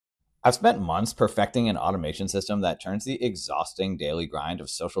I've spent months perfecting an automation system that turns the exhausting daily grind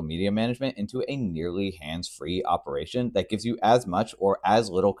of social media management into a nearly hands-free operation that gives you as much or as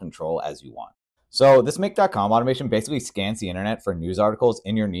little control as you want. So this make.com automation basically scans the internet for news articles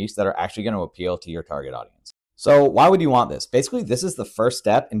in your niche that are actually going to appeal to your target audience. So why would you want this? Basically, this is the first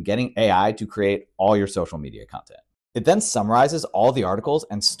step in getting AI to create all your social media content. It then summarizes all the articles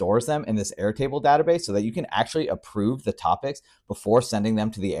and stores them in this Airtable database so that you can actually approve the topics before sending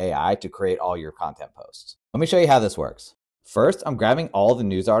them to the AI to create all your content posts. Let me show you how this works. First, I'm grabbing all the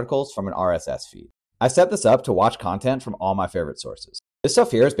news articles from an RSS feed. I set this up to watch content from all my favorite sources. This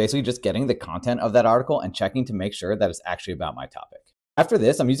stuff here is basically just getting the content of that article and checking to make sure that it's actually about my topic. After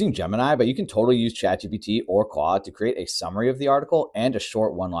this, I'm using Gemini, but you can totally use ChatGPT or Claude to create a summary of the article and a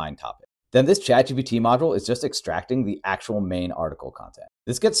short one-line topic. Then this ChatGPT module is just extracting the actual main article content.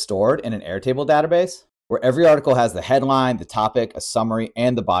 This gets stored in an Airtable database where every article has the headline, the topic, a summary,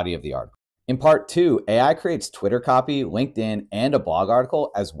 and the body of the article. In part 2, AI creates Twitter copy, LinkedIn, and a blog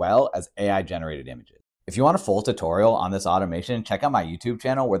article, as well as AI-generated images. If you want a full tutorial on this automation, check out my YouTube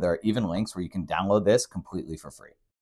channel where there are even links where you can download this completely for free.